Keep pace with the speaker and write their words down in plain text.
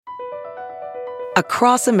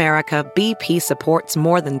Across America, BP supports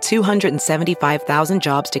more than 275,000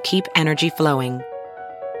 jobs to keep energy flowing.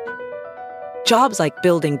 Jobs like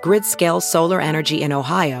building grid-scale solar energy in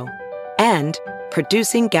Ohio and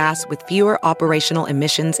producing gas with fewer operational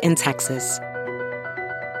emissions in Texas.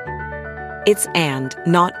 It's and,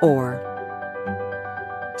 not or.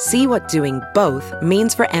 See what doing both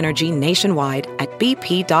means for energy nationwide at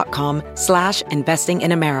bp.com/investing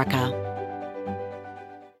in America.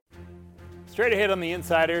 Straight ahead on The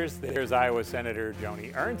Insiders, there's Iowa Senator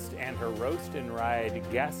Joni Ernst and her roast and ride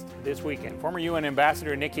guest this weekend, former UN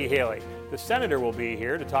Ambassador Nikki Haley. The senator will be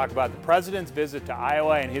here to talk about the president's visit to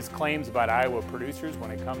Iowa and his claims about Iowa producers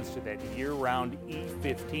when it comes to that year-round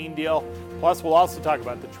E15 deal. Plus, we'll also talk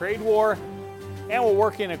about the trade war, and we'll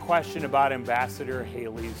work in a question about Ambassador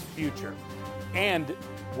Haley's future. And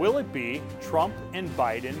will it be Trump and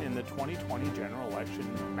Biden in the 2020 general election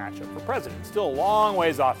matchup for president? Still a long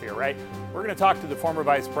ways off here, right? We're going to talk to the former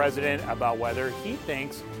vice president about whether he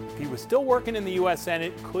thinks if he was still working in the U.S.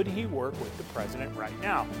 Senate, could he work with the president right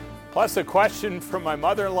now? Plus a question from my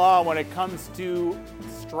mother-in-law when it comes to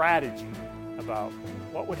strategy about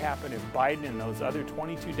what would happen if Biden and those other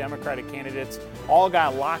 22 Democratic candidates all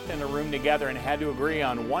got locked in a room together and had to agree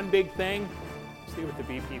on one big thing. See what the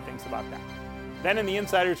VP thinks about that. Then in the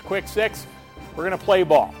Insider's Quick Six, we're going to play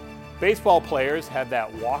ball. Baseball players have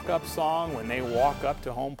that walk-up song when they walk up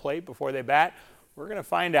to home plate before they bat. We're going to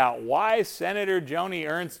find out why Senator Joni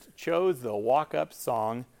Ernst chose the walk-up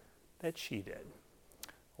song that she did.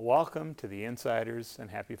 Welcome to the Insiders and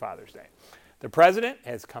happy Father's Day. The president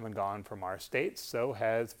has come and gone from our state, so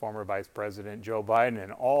has former Vice President Joe Biden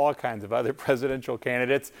and all kinds of other presidential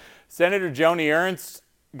candidates. Senator Joni Ernst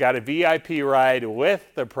got a VIP ride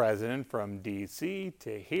with the president from D.C.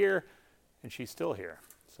 to here, and she's still here,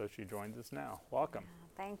 so she joins us now. Welcome.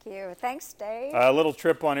 Thank you. Thanks, Dave. A little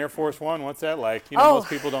trip on Air Force One. What's that like? You know, most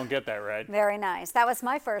people don't get that ride. Very nice. That was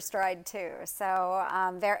my first ride, too. So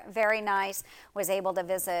very nice. Was able to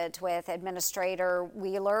visit with Administrator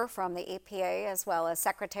Wheeler from the EPA, as well as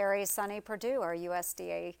Secretary Sonny Perdue, our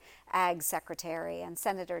USDA Ag Secretary, and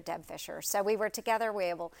Senator Deb Fischer. So we were together. We were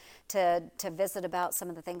able to visit about some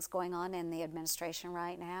of the things going on in the administration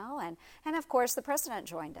right now. And of course, the president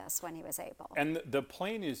joined us when he was able. And the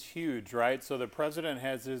plane is huge, right? So the president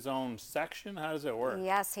has his own section? How does it work?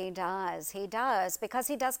 Yes, he does. He does, because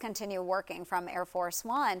he does continue working from Air Force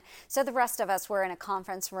One. So the rest of us were in a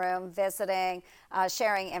conference room visiting,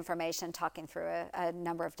 sharing information, talking through a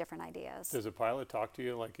number of different ideas. Does a pilot talk to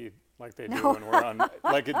you like they do when we're on?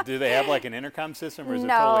 Do they have like an intercom system, or is it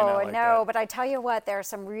totally not like that? No, but I tell you what, there are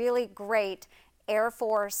some really great Air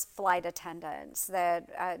Force flight attendants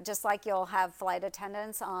that, just like you'll have flight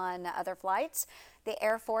attendants on other flights, the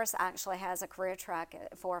Air Force actually has a career track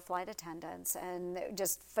for flight attendants, and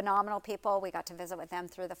just phenomenal people. We got to visit with them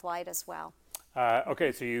through the flight as well.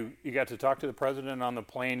 Okay, so you got to talk to the president on the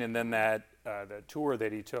plane, and then that the tour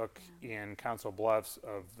that he took in Council Bluffs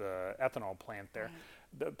of the ethanol plant there. Right.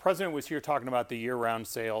 The president was here talking about the year-round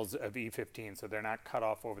sales of E15, so they're not cut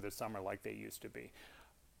off over the summer like they used to be.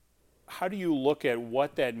 How do you look at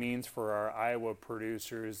what that means for our Iowa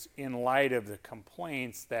producers in light of the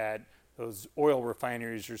complaints that those oil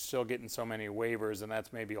refineries are still getting so many waivers, and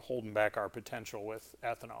that's maybe holding back our potential with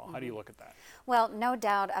ethanol? Mm-hmm. How do you look at that? Well, no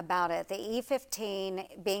doubt about it. The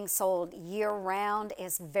E15 being sold year-round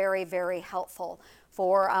is very, very helpful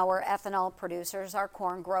for our ethanol producers, our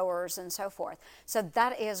corn growers, and so forth. So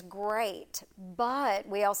that is great, but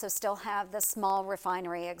we also still have the small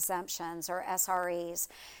refinery exemptions, or SREs,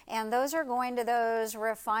 and those are going to those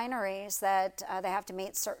refineries that they have to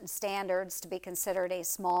meet certain standards to be considered a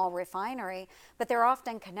small refinery, but they're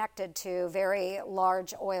often connected to very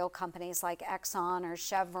large oil companies like Exxon or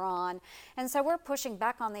Chevron, and so we're pushing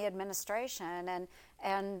back on the administration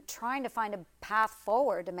and trying to find a path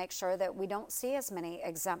forward to make sure that we don't see as many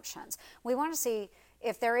exemptions. We want to see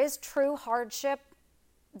if there is true hardship,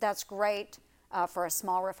 that's great for a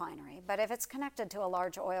small refinery. But if it's connected to a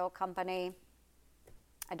large oil company,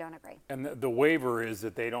 I don't agree. And the waiver is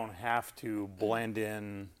that they don't have to blend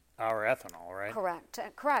in our ethanol, right?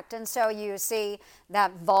 Correct. And so you see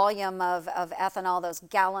that volume of ethanol, those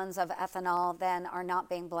gallons of ethanol, then are not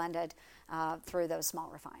being blended through those small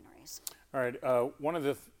refineries. All right. One of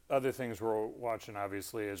the other things we're watching,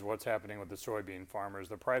 obviously, is what's happening with the soybean farmers.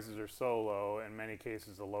 The prices are so low, in many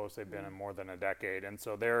cases the lowest they've been in more than a decade. And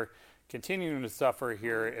so they're continuing to suffer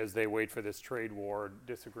here as they wait for this trade war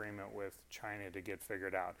disagreement with China to get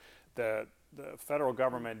figured out. The federal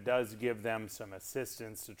government does give them some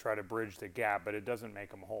assistance to try to bridge the gap, but it doesn't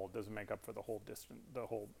make them whole. It doesn't make up for the whole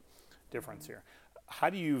difference here. How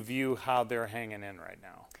do you view how they're hanging in right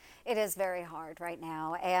now? It is very hard right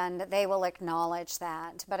now, and they will acknowledge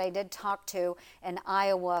that. But I did talk to an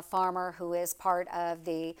Iowa farmer who is part of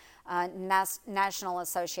the National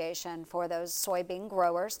Association for those soybean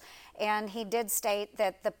growers, and he did state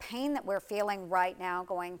that the pain that we're feeling right now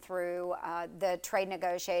going through the trade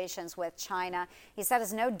negotiations with China, he said,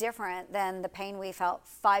 is no different than the pain we felt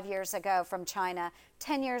 5 years ago from China,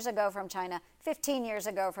 10 years ago from China, 15 years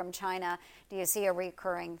ago from China. Do you see a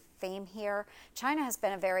recurring theme here? China has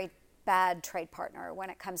been a very bad trade partner when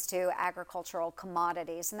it comes to agricultural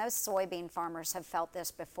commodities, and those soybean farmers have felt this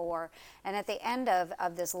before. And at the end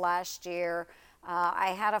of this last year,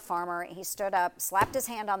 I had a farmer, he stood up, slapped his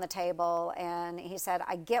hand on the table, and he said,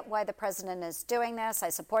 I get why the president is doing this. I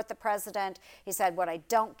support the president. He said, what I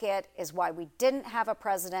don't get is why we didn't have a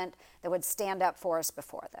president that would stand up for us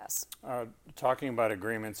before this. Talking about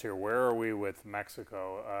agreements here, where are we with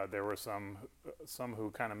Mexico? There were some who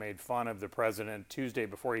kind of made fun of the president Tuesday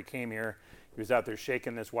before he came here. He was out there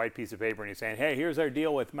shaking this white piece of paper and he's saying, hey, here's our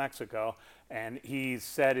deal with Mexico. And he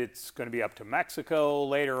said it's going to be up to Mexico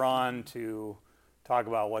later on to talk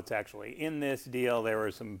about what's actually in this deal. There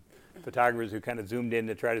were some photographers who kind of zoomed in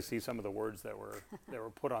to try to see some of the words that were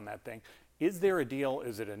put on that thing. Is there a deal?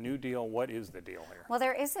 Is it a new deal? What is the deal here? Well,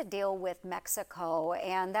 there is a deal with Mexico,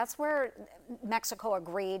 and that's where Mexico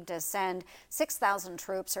agreed to send 6,000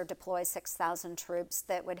 troops or deploy 6,000 troops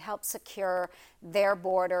that would help secure their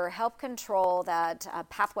border, help control that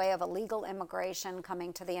pathway of illegal immigration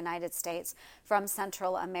coming to the United States from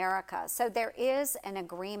Central America. So there is an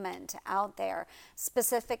agreement out there.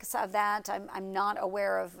 Specifics of that, I'm not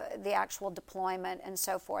aware of the actual deployment and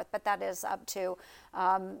so forth, but that is up to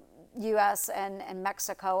U.S. and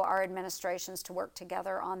Mexico, our administrations, to work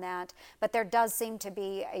together on that. But there does seem to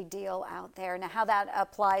be a deal out there. Now, how that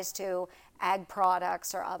applies to ag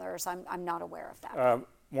products or others, I'm not aware of that.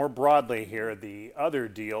 More broadly here, the other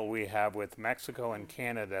deal we have with Mexico and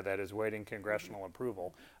Canada that is waiting congressional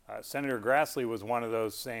approval. Senator Grassley was one of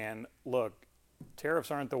those saying, look,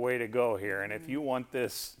 tariffs aren't the way to go here. And if you want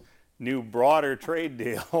this new broader trade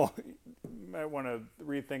deal, you might want to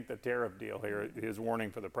rethink the tariff deal here, his warning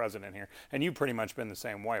for the president here. And you've pretty much been the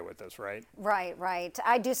same way with this, right? Right.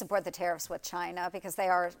 I do support the tariffs with China because they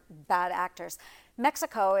are bad actors.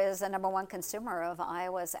 Mexico is the number one consumer of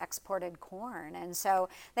Iowa's exported corn, and so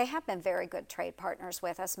they have been very good trade partners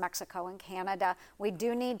with us, Mexico and Canada. We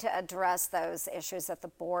do need to address those issues at the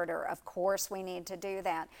border. Of course, we need to do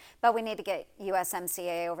that, but we need to get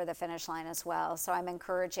USMCA over the finish line as well. So I'm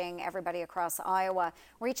encouraging everybody across Iowa,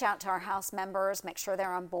 reach out to our House members, make sure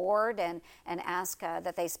they're on board, and ask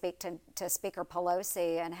that they speak to Speaker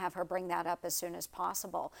Pelosi and have her bring that up as soon as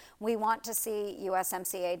possible. We want to see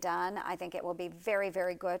USMCA done. I think it will be very,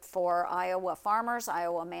 very good for Iowa farmers,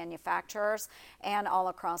 Iowa manufacturers, and all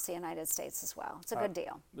across the United States as well. It's a good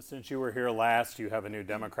deal. Since you were here last, you have a new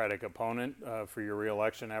Democratic opponent for your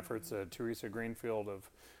reelection efforts. Teresa Greenfield of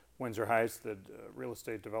Windsor Heights, the real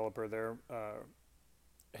estate developer there,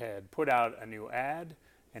 had put out a new ad,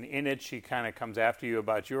 and in it she kind of comes after you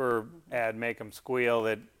about your ad, Make 'em Squeal,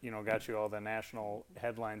 that got you all the national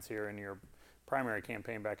headlines here in your primary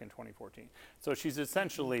campaign back in 2014. So she's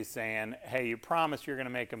essentially saying, hey, you promised you're going to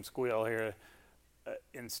make them squeal here.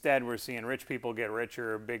 Instead, we're seeing rich people get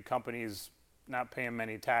richer, big companies not paying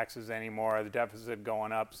many taxes anymore, the deficit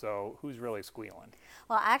going up, so who's really squealing?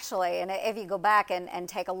 Well, actually, and if you go back and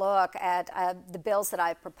take a look at the bills that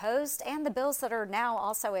I've proposed and the bills that are now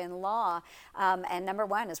also in law, and number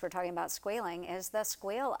one, as we're talking about squealing, is the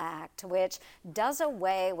Squeal Act, which does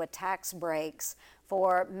away with tax breaks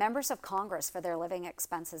for members of Congress for their living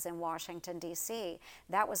expenses in Washington, D.C.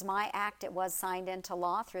 That was my act. It was signed into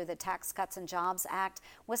law through the Tax Cuts and Jobs Act.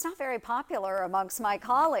 Was not very popular amongst my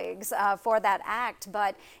colleagues for that act,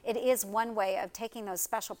 but it is one way of taking those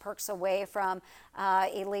special perks away from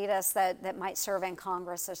elitists that might serve in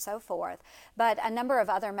Congress or so forth. But a number of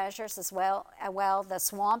other measures as well. The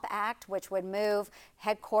Swamp Act, which would move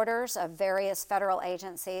headquarters of various federal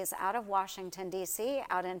agencies out of Washington, D.C.,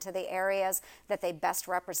 out into the areas that they best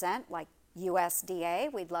represent, like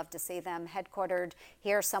USDA. We'd love to see them headquartered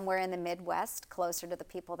here somewhere in the Midwest, closer to the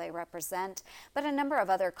people they represent. But a number of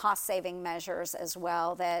other cost-saving measures as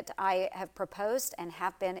well that I have proposed and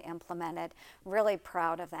have been implemented. Really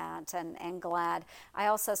proud of that and glad. I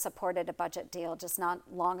also supported a budget deal just not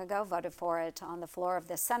long ago, voted for it on the floor of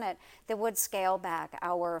the Senate, that would scale back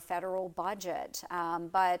our federal budget,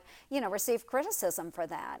 but received criticism for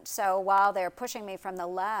that. So while they're pushing me from the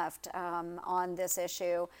left on this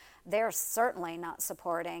issue, they're certainly not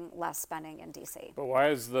supporting less spending in D.C. But why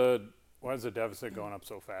is the deficit going up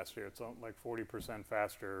so fast here? It's like 40%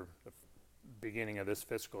 faster beginning of this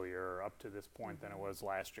fiscal year, or up to this point, than it was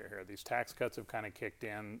last year here. These tax cuts have kind of kicked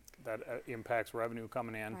in. That impacts revenue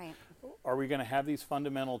coming in. Right. Are we going to have these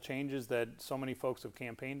fundamental changes that so many folks have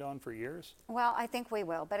campaigned on for years? Well, I think we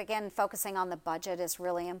will. But again, focusing on the budget is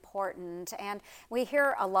really important. And we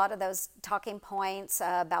hear a lot of those talking points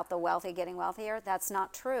about the wealthy getting wealthier. That's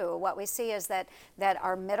not true. What we see is that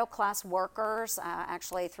our middle class workers,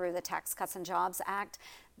 actually through the Tax Cuts and Jobs Act,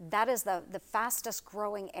 that is the fastest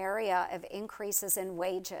growing area of increases in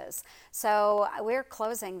wages. So we're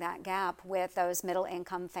closing that gap with those middle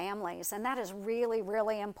income families, and that is really,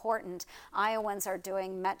 really important. Iowans are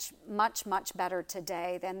doing much, much, much better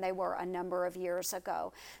today than they were a number of years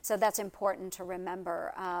ago. So that's important to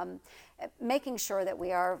remember. Making sure that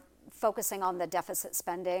we are focusing on the deficit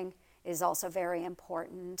spending is also very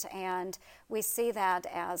important, and we see that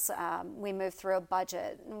as we move through a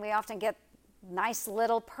budget. And we often get nice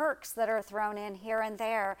little perks that are thrown in here and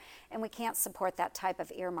there, and we can't support that type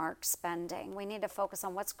of earmarked spending. We need to focus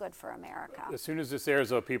on what's good for America. As soon as this airs,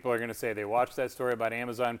 though, people are going to say they watched that story about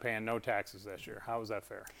Amazon paying no taxes this year. How was that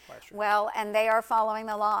fair last year? Well, and they are following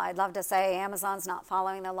the law. I'd love to say Amazon's not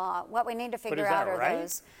following the law. What we need to figure out are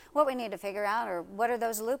those. What we need to figure out are what are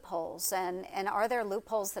those loopholes, and are there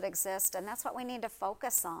loopholes that exist, and that's what we need to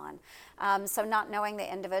focus on. So not knowing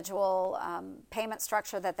the individual payment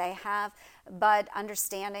structure that they have, but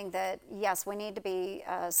understanding that, yes, we need to be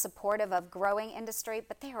supportive of growing industry,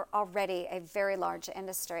 but they are already a very large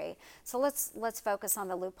industry. So let's focus on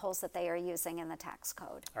the loopholes that they are using in the tax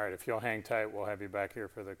code. All right, if you'll hang tight, we'll have you back here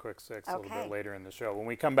for the quick six a little Okay. bit later in the show. When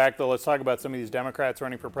we come back, though, let's talk about some of these Democrats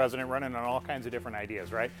running for president, running on all kinds of different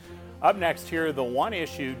ideas, right? Up next here, the one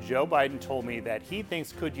issue Joe Biden told me that he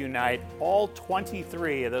thinks could unite all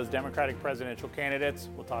 23 of those Democratic presidential candidates.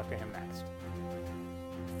 We'll talk to him next.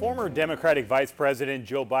 Former Democratic Vice President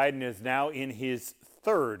Joe Biden is now in his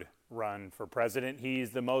third run for president. He's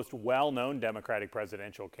the most well-known Democratic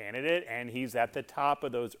presidential candidate, and he's at the top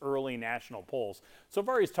of those early national polls. So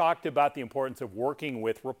far, he's talked about the importance of working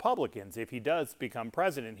with Republicans if he does become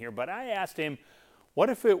president here. But I asked him, what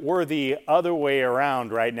if it were the other way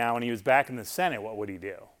around right now and he was back in the Senate? What would he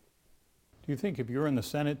do? Do you think if you were in the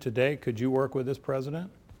Senate today, could you work with this president?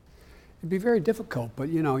 It'd be very difficult, but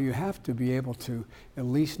you have to be able to at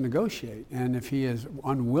least negotiate. And if he is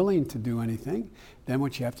unwilling to do anything, then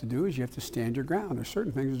what you have to do is you have to stand your ground. There's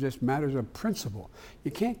certain things that just matters of principle.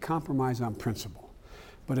 You can't compromise on principle.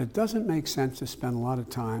 But it doesn't make sense to spend a lot of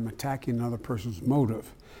time attacking another person's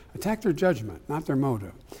motive. Attack their judgment, not their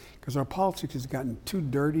motive. Because our politics has gotten too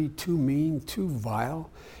dirty, too mean, too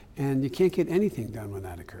vile, and you can't get anything done when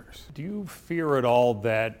that occurs. Do you fear at all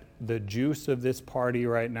that the juice of this party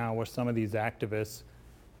right now with some of these activists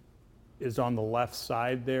is on the left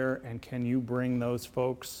side there, and can you bring those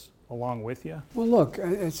folks along with you? Well, look,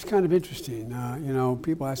 it's kind of interesting.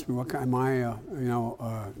 People ask me, what kind, am I,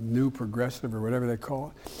 new progressive or whatever they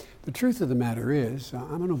call it? The truth of the matter is,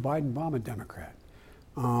 I'm an Biden-Obama Democrat.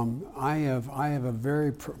 I have a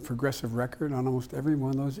very progressive record on almost every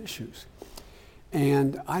one of those issues.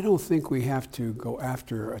 And I don't think we have to go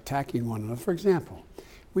after attacking one another. For example,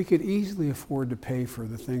 we could easily afford to pay for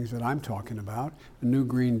the things that I'm talking about, the new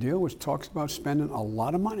Green Deal, which talks about spending a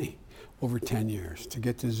lot of money over 10 years to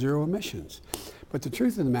get to zero emissions. But the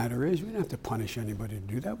truth of the matter is, we don't have to punish anybody to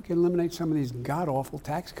do that. We can eliminate some of these god-awful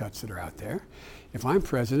tax cuts that are out there. If I'm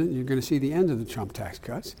president, you're going to see the end of the Trump tax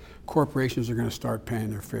cuts. Corporations are going to start paying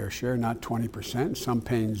their fair share, not 20%, some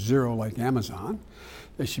paying zero like Amazon.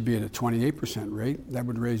 They should be at a 28% rate. That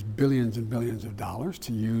would raise billions and billions of dollars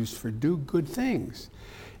to use for do good things.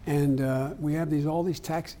 And we have all these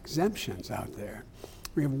tax exemptions out there.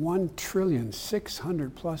 We have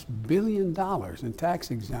 $1,600+ billion in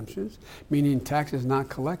tax exemptions, meaning taxes not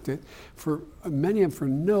collected, for many of them for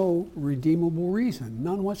no redeemable reason,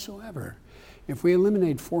 none whatsoever. If we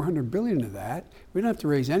eliminate $400 billion of that, we don't have to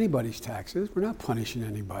raise anybody's taxes. We're not punishing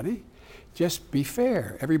anybody. Just be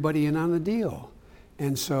fair. Everybody in on the deal.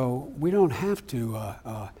 And so we don't have to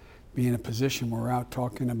be in a position where we're out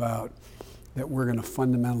talking about that we're going to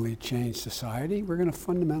fundamentally change society. We're going to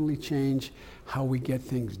fundamentally change how we get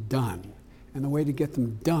things done. And the way to get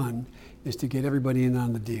them done is to get everybody in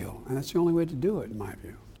on the deal. And that's the only way to do it, in my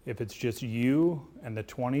view. If it's just you and the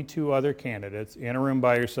 22 other candidates in a room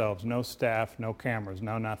by yourselves, no staff, no cameras,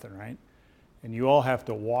 no nothing, right? And you all have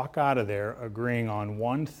to walk out of there agreeing on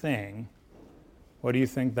one thing, what do you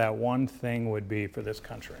think that one thing would be for this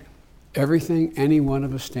country? Everything any one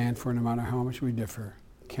of us stand for, no matter how much we differ,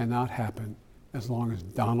 cannot happen as long as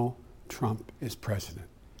Donald Trump is president.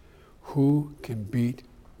 Who can beat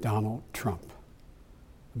Donald Trump?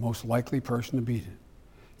 The most likely person to beat it.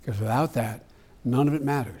 Because without that, none of it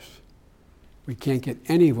matters. we can't get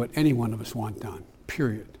any of what any one of us want done,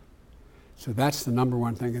 period. So that's the number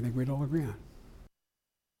one thing I think we'd all agree on.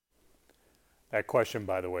 That question,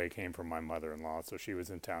 by the way, came from my mother-in-law, so she was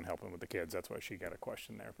in town helping with the kids. That's why she got a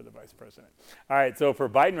question there for the vice president. All right, so for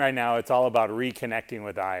Biden right now, it's all about reconnecting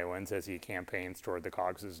with Iowans as he campaigns toward the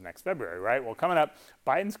caucuses next February, right? Well, coming up,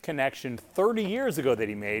 Biden's connection 30 years ago that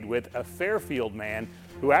he made with a Fairfield man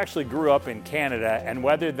who actually grew up in Canada, and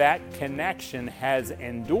whether that connection has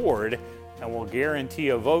endured and will guarantee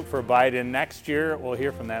a vote for Biden next year. We'll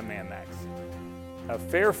hear from that man next. A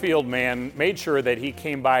Fairfield man made sure that he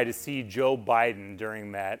came by to see Joe Biden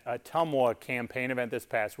during that Ottumwa campaign event this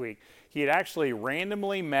past week. He had actually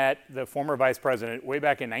randomly met the former vice president way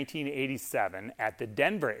back in 1987 at the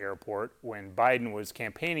Denver airport when Biden was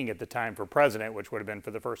campaigning at the time for president, which would have been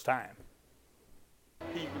for the first time.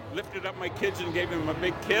 He lifted up my kids and gave him a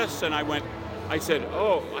big kiss, and I said,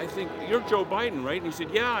 "Oh, I think you're Joe Biden, right?" And he said,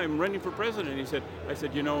 "Yeah, I'm running for president." I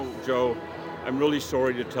said, "You know, Joe, I'm really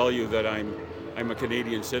sorry to tell you that I'm a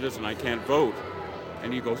Canadian citizen, I can't vote."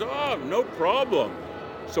 And he goes, "Oh, no problem."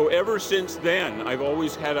 So ever since then, I've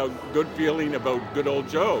always had a good feeling about good old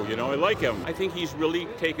Joe. You know, I like him. I think he's really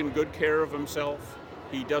taken good care of himself.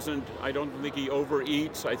 I don't think he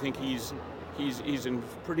overeats. I think he's in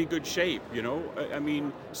pretty good shape, you know. I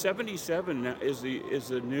mean, 77 is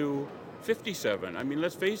the new 57. I mean,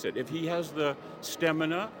 let's face it, if he has the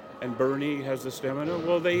stamina and Bernie has the stamina,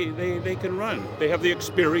 well, they can run. They have the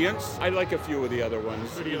experience. I like a few of the other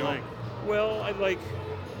ones. Who do you like? Well, I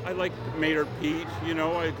like Mayor Pete, you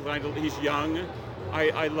know, he's young.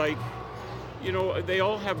 I like, you know, they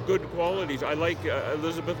all have good qualities. I like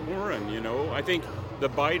Elizabeth Warren, you know. I think the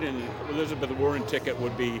Biden-Elizabeth Warren ticket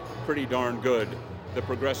would be pretty darn good. The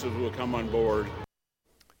progressives will come on board.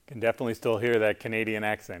 Can definitely still hear that Canadian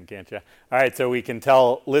accent, can't you? All right, so we can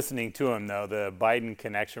tell listening to him, though, the Biden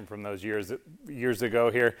connection from those years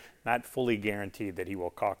ago here, not fully guaranteed that he will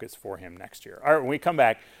caucus for him next year. All right, when we come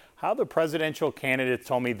back, how the presidential candidates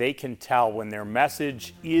told me they can tell when their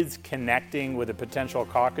message is connecting with a potential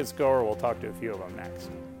caucus goer. We'll talk to a few of them next.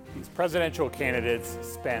 These presidential candidates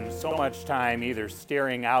spend so much time either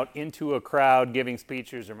staring out into a crowd, giving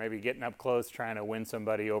speeches, or maybe getting up close trying to win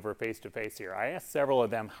somebody over face-to-face here. I asked several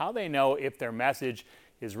of them how they know if their message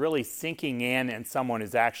is really sinking in and someone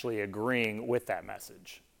is actually agreeing with that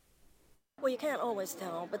message. Well, you can't always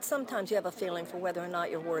tell, but sometimes you have a feeling for whether or not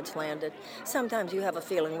your words landed. Sometimes you have a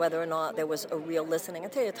feeling whether or not there was a real listening. I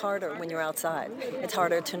tell you, it's harder when you're outside. It's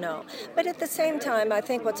harder to know. But at the same time, I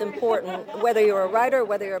think what's important, whether you're a writer,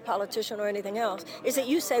 whether you're a politician or anything else, is that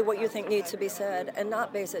you say what you think needs to be said and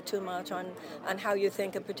not base it too much on how you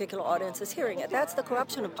think a particular audience is hearing it. That's the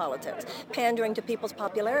corruption of politics, pandering to people's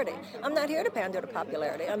popularity. I'm not here to pander to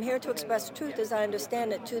popularity. I'm here to express truth as I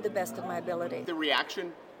understand it to the best of my ability. The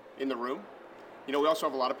reaction in the room. You know, we also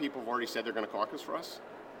have a lot of people who've already said they're going to caucus for us,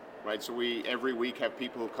 right? So we every week have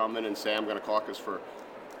people who come in and say, I'm going to caucus for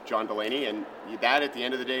John Delaney. And that, at the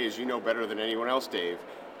end of the day, as you know better than anyone else, Dave,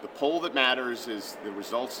 the poll that matters is the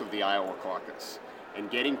results of the Iowa caucus.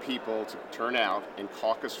 And getting people to turn out and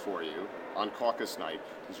caucus for you on caucus night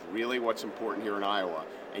is really what's important here in Iowa.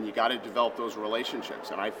 And you got to develop those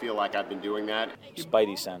relationships. And I feel like I've been doing that.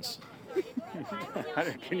 Spidey sense.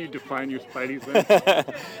 Can you define your spidey sense?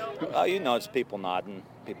 Well, you know, it's people nodding,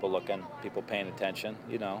 people looking, people paying attention,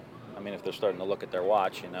 you know. I mean, if they're starting to look at their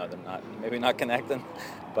watch, you know, they're maybe not connecting.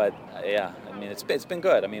 But, yeah, I mean, it's been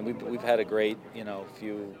good. I mean, we've had a great, you know,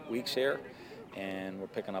 few weeks here, and we're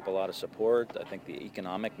picking up a lot of support. I think the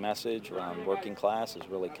economic message around working class is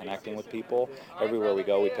really connecting with people. Everywhere we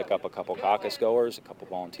go, we pick up a couple caucus goers, a couple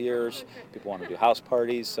volunteers. People want to do house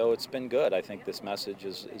parties, so it's been good. I think this message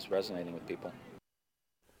is resonating with people.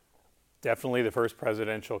 Definitely the first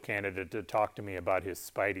presidential candidate to talk to me about his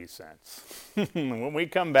spidey sense. When we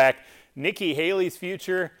come back, Nikki Haley's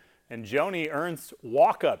future and Joni Ernst's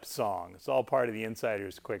walk-up song. It's all part of the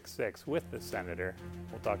Insider's Quick Six with the Senator.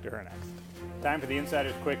 We'll talk to her next. Time for the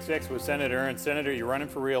Insider's Quick Six with Senator Ernst. Senator, you're running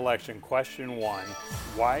for re-election. Question 1,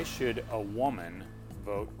 why should a woman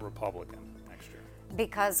vote Republican next year?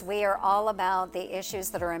 Because we are all about the issues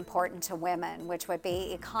that are important to women, which would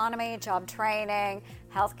be economy, job training,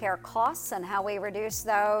 healthcare costs and how we reduce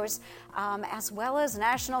those, as well as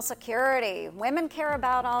national security. Women care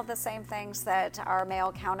about all the same things that our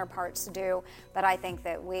male counterparts do, but I think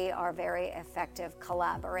that we are very effective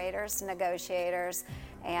collaborators, negotiators,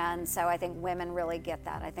 and so I think women really get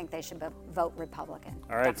that. I think they should vote Republican.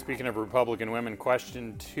 All right, Definitely. Speaking of Republican women,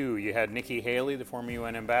 question 2. You had Nikki Haley, the former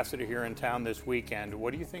UN ambassador, here in town this weekend.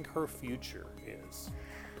 What do you think her future is?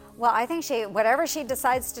 Well, I think whatever she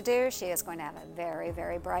decides to do, she is going to have a very,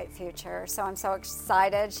 very bright future. So I'm so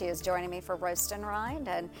excited. She is joining me for Roast and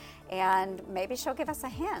Ride, and maybe she'll give us a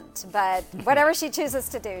hint. But whatever she chooses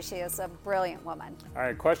to do, she is a brilliant woman. All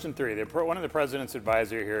right, question 3. One of the president's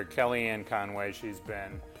advisor here, Kellyanne Conway, she's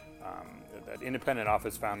been, that independent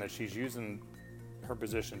office found that she's using her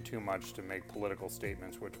position too much to make political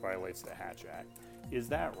statements, which violates the Hatch Act. Is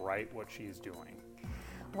that right, what she's doing?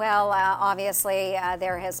 Well, obviously,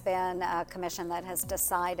 there has been a commission that has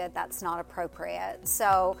decided that's not appropriate.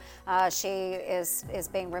 So she is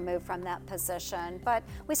being removed from that position. But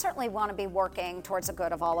we certainly want to be working towards the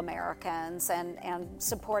good of all Americans and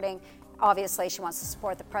supporting. Obviously, she wants to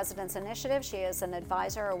support the president's initiative. She is an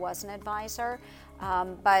advisor or was an advisor.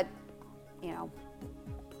 But, you know,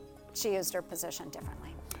 she used her position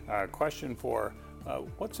differently. Question 4.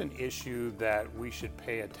 What's an issue that we should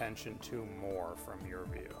pay attention to more from your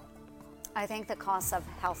view? I think the cost of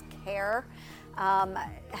health care.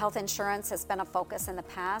 Health insurance has been a focus in the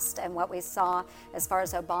past, and what we saw as far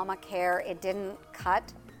as Obamacare, it didn't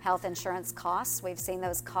cut health insurance costs. We've seen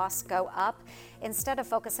those costs go up. Instead of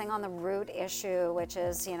focusing on the root issue, which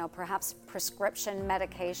is, perhaps prescription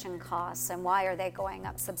medication costs and why are they going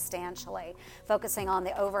up substantially, focusing on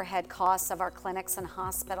the overhead costs of our clinics and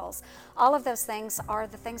hospitals. All of those things are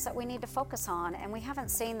the things that we need to focus on, and we haven't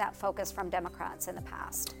seen that focus from Democrats in the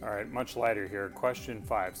past. All right, much lighter here. Question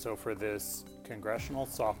 5. So for this congressional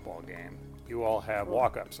softball game, you all have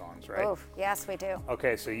walk-up songs, right? Oh, yes, we do.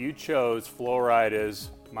 Okay, so you chose Fluoride is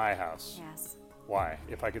My House. Yes. Why?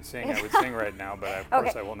 If I could sing, I would sing right now, but of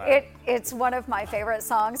course I will not. It's one of my favorite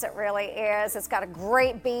songs. It really is. It's got a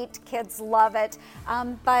great beat. Kids love it.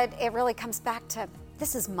 But it really comes back to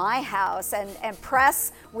this is my house, and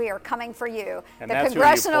press, we are coming for you. And that's who you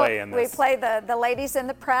play in this. We play the ladies in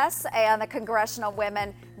the press and the congressional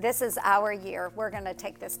women. This is our year. We're going to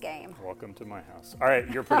take this game. Welcome to my house. All right,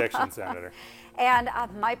 your prediction, Senator. And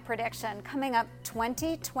my prediction, coming up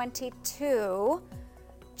 2022,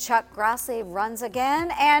 Chuck Grassley runs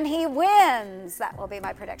again, and he wins. That will be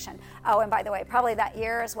my prediction. Oh, and by the way, probably that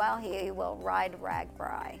year as well, he will ride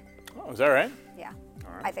Ragbri. Oh, is that right? Yeah,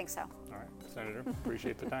 all right. I think so. All right, Senator,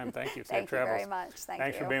 appreciate the time. Thank you. Safe Thank travels. you very much.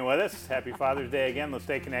 Thanks for being with us. Happy Father's Day again. Let's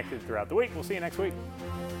stay connected throughout the week. We'll see you next week.